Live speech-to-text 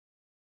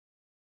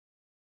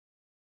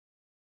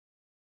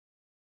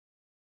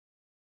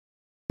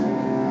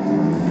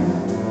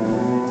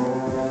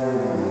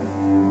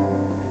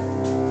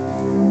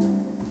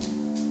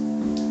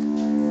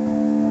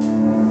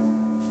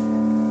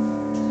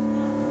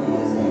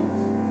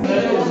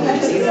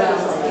And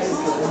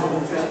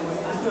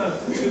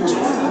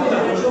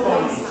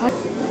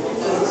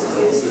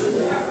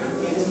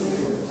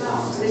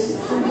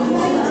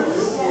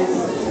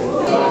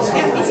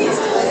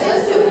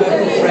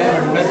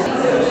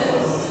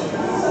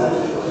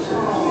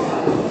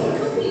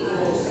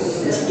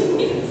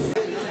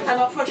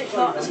our project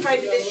partners,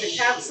 Craven District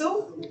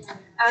Council.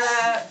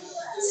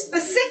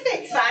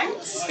 Specific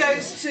thanks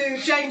goes to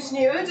James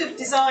Neward of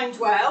Designed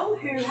Well,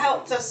 who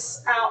helped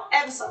us out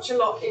ever such a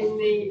lot in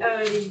the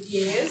early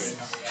years,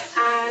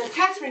 and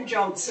Catherine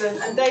Johnson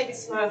and David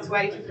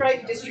Smurthwaite of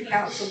Craven District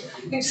Council,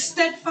 who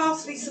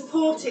steadfastly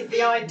supported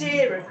the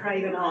idea of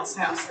Craven Arts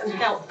House and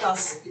helped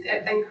us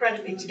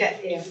incredibly to get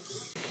here.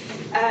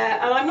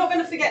 And I'm not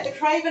going to forget the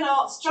Craven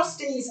Arts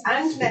trustees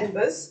and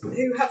members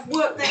who have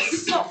worked their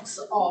socks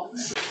off.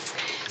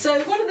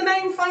 So one of the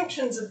main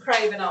functions of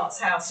Craven Arts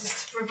House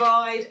is to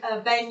provide a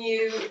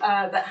venue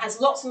that has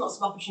lots and lots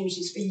of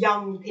opportunities for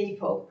young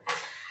people.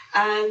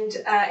 And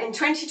in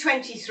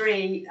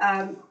 2023,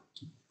 a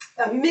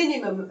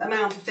minimum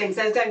amount of things,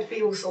 there's going to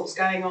be all sorts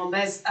going on.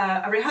 There's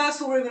a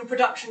rehearsal room and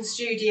production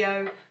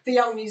studio for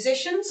young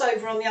musicians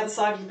over on the other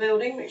side of the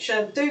building, which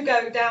do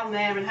go down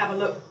there and have a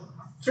look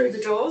through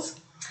the doors.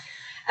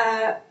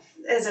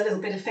 There's a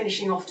little bit of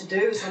finishing off to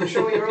do, as I'm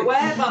sure you're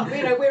aware, but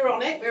you know, we're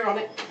on it.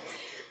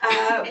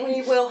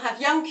 We will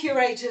have young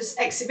curators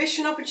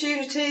exhibition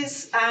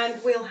opportunities, and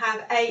we'll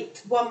have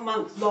 8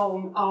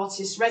 one-month-long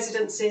artist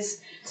residencies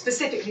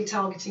specifically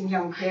targeting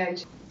young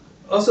creators.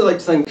 I'd also like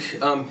to thank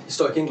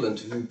Historic England,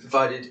 who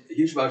provided a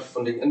huge amount of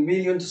funding and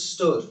really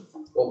understood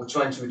what we're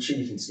trying to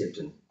achieve in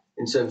Skipton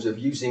in terms of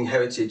using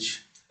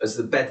heritage as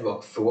the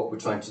bedrock for what we're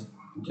trying to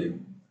do.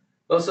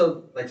 I'd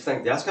also like to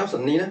thank the Arts Council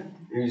and Nina,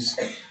 who's,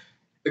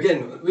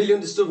 again, really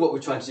understood what we're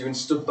trying to do and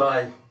stood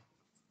by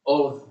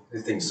all of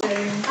the things. I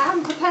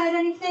haven't prepared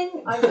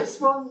anything. I just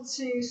want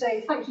to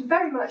say thank you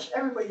very much,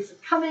 everybody, for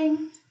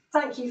coming.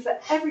 Thank you for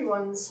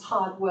everyone's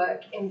hard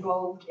work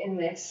involved in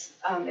this.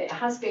 It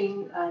has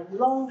been a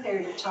long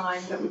period of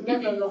time, but we've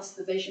never lost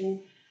the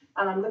vision.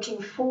 And I'm looking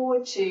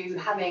forward to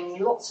having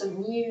lots of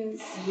new,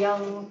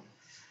 young,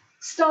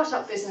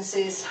 start-up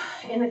businesses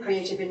in the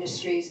creative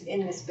industries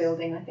in this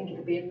building. I think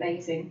it'll be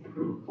amazing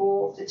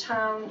for the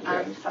town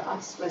and for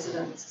us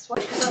residents as well.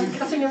 Because I'm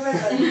cutting a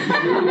ribbon.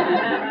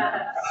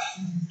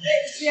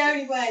 It's the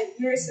only way.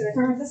 Marissa,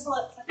 just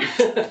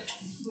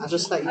I'll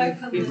just let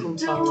you come forward.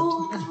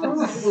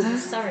 Oh,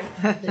 sorry.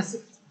 I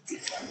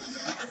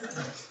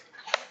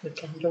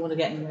don't want to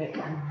get in your way.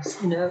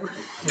 No.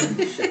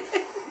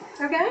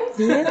 okay?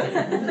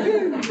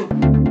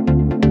 Yeah.